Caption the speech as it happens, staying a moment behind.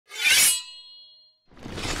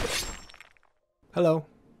Hello,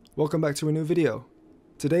 welcome back to a new video.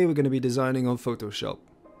 Today we're going to be designing on Photoshop.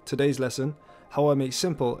 Today's lesson, how I make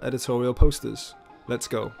simple editorial posters. Let's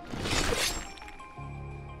go.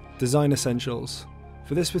 Design essentials.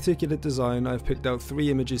 For this particular design I've picked out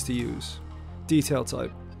 3 images to use. Detail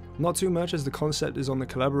type. Not too much as the concept is on the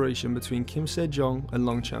collaboration between SEJEONG and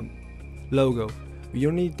Longchamp. Logo. We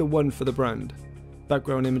only need the one for the brand.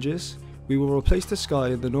 Background images. We will replace the sky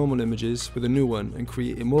and the normal images with a new one and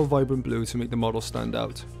create a more vibrant blue to make the model stand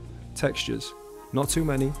out. Textures. Not too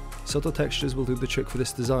many, subtle textures will do the trick for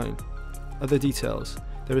this design. Other details.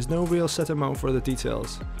 There is no real set amount for other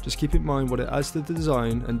details, just keep in mind what it adds to the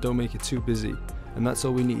design and don't make it too busy, and that's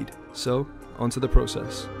all we need. So, on to the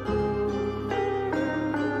process.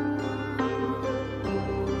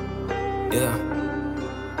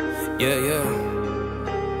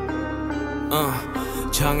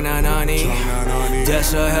 장난하니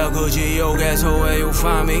됐어 굳이 여기서 where you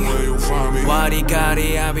find me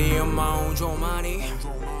와리가리 I be on my own 좀 많이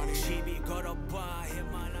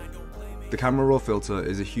The camera raw filter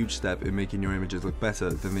is a huge step in making your images look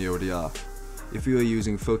better than they already are. If you are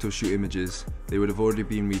using photo shoot images, they would have already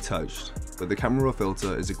been retouched, but the camera raw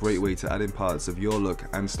filter is a great way to add in parts of your look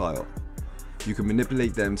and style. You can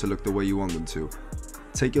manipulate them to look the way you want them to.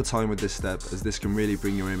 Take your time with this step, as this can really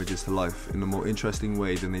bring your images to life in a more interesting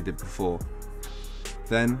way than they did before.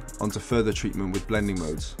 Then, onto further treatment with blending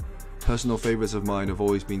modes. Personal favourites of mine have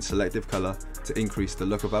always been selective colour to increase the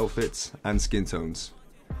look of outfits and skin tones.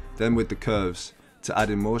 Then with the curves, to add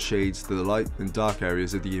in more shades to the light and dark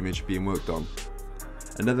areas of the image being worked on.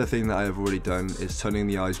 Another thing that I have already done is toning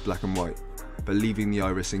the eyes black and white, but leaving the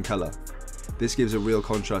iris in colour. This gives a real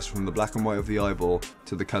contrast from the black and white of the eyeball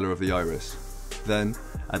to the colour of the iris. Then,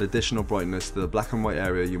 add additional brightness to the black and white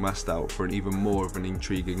area you masked out for an even more of an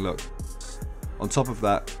intriguing look. On top of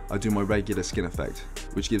that, I do my regular skin effect,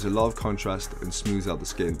 which gives a lot of contrast and smooths out the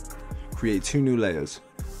skin. Create 2 new layers,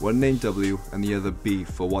 one named W and the other B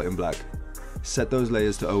for white and black. Set those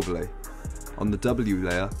layers to overlay. On the W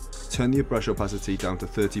layer, turn the brush opacity down to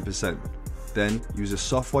 30%. Then, use a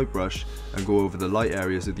soft white brush and go over the light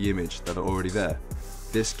areas of the image that are already there.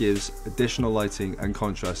 This gives additional lighting and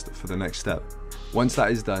contrast for the next step. Once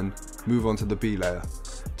that is done, move on to the B layer.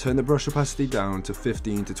 Turn the brush opacity down to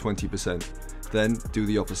 15 to 20%. Then do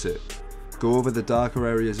the opposite. Go over the darker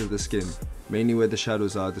areas of the skin, mainly where the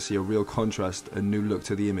shadows are, to see a real contrast and new look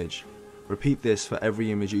to the image. Repeat this for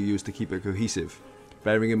every image you use to keep it cohesive,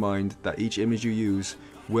 bearing in mind that each image you use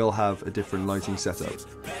will have a different lighting setup.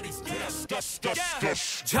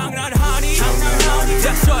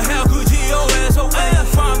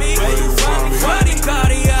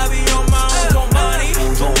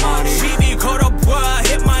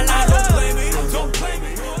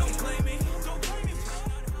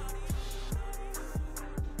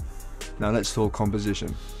 Now let's talk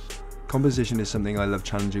composition. Composition is something I love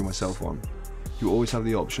challenging myself on. You always have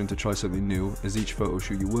the option to try something new, as each photo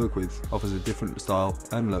shoot you work with offers a different style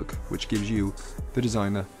and look, which gives you, the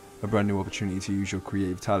designer, a brand new opportunity to use your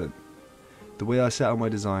creative talent. The way I set out my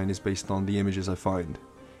design is based on the images I find.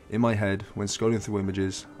 In my head, when scrolling through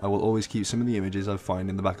images, I will always keep some of the images I find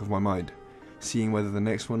in the back of my mind, seeing whether the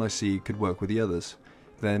next one I see could work with the others.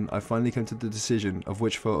 Then I finally come to the decision of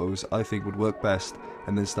which photos I think would work best,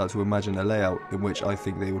 and then start to imagine a layout in which I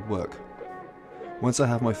think they would work. Once I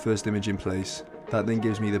have my first image in place, that then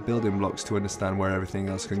gives me the building blocks to understand where everything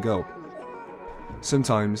else can go.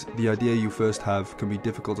 Sometimes, the idea you first have can be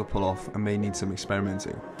difficult to pull off and may need some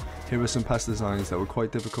experimenting. Here are some past designs that were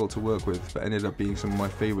quite difficult to work with but ended up being some of my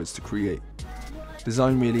favourites to create.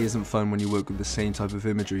 Design really isn't fun when you work with the same type of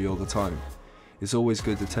imagery all the time. It's always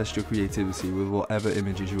good to test your creativity with whatever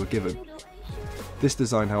images you are given. This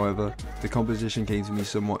design, however, the composition came to me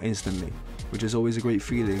somewhat instantly, which is always a great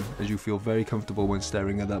feeling as you feel very comfortable when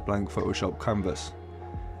staring at that blank Photoshop canvas.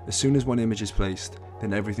 As soon as one image is placed,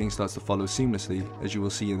 then everything starts to follow seamlessly, as you will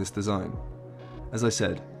see in this design. As I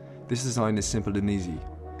said, this design is simple and easy.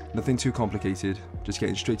 Nothing too complicated, just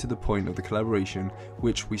getting straight to the point of the collaboration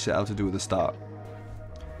which we set out to do at the start.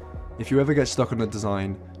 If you ever get stuck on a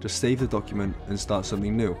design, just save the document and start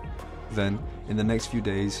something new. Then, in the next few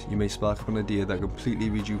days, you may spark up an idea that completely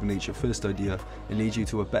rejuvenates your first idea and leads you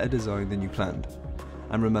to a better design than you planned.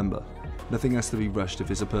 And remember, nothing has to be rushed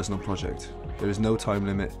if it's a personal project. There is no time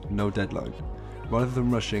limit, no deadline. Rather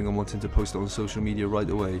than rushing and wanting to post it on social media right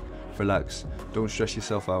away, relax, don't stress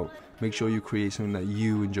yourself out, make sure you create something that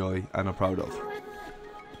you enjoy and are proud of.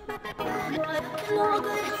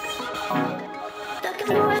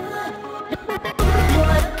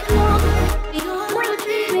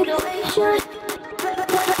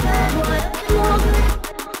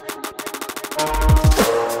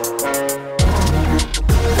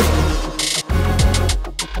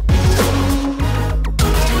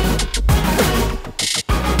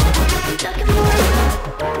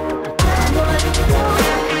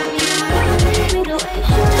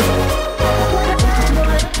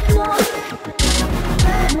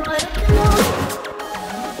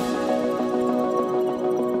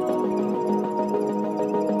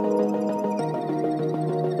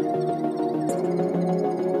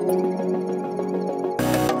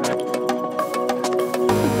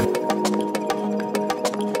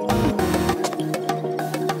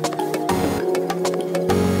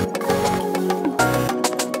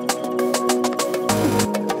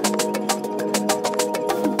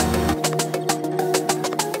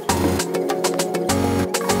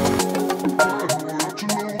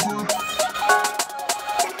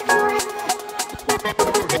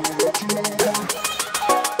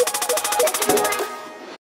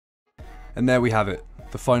 And there we have it,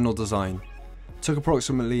 the final design. Took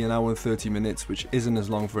approximately an hour and 30 minutes, which isn't as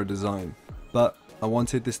long for a design, but I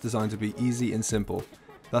wanted this design to be easy and simple.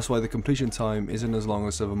 That's why the completion time isn't as long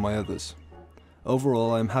as some of my others.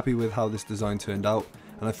 Overall, I am happy with how this design turned out,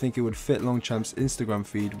 and I think it would fit Longchamp's Instagram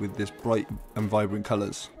feed with this bright and vibrant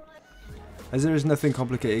colours. As there is nothing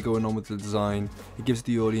complicated going on with the design, it gives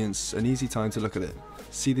the audience an easy time to look at it,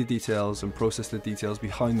 see the details and process the details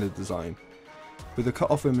behind the design. With the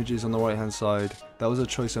cut off images on the right hand side, that was a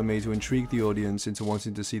choice I made to intrigue the audience into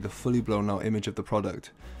wanting to see the fully blown out image of the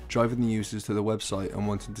product, driving the users to the website and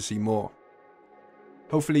wanting to see more.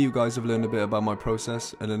 Hopefully you guys have learned a bit about my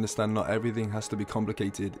process and understand not everything has to be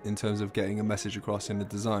complicated in terms of getting a message across in a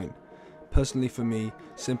design. Personally for me,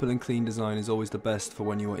 simple and clean design is always the best for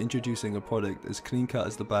when you are introducing a product as clean cut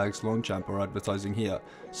as the bags Longchamp are advertising here,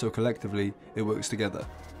 so collectively it works together.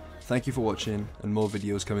 Thank you for watching and more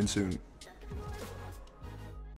videos coming soon.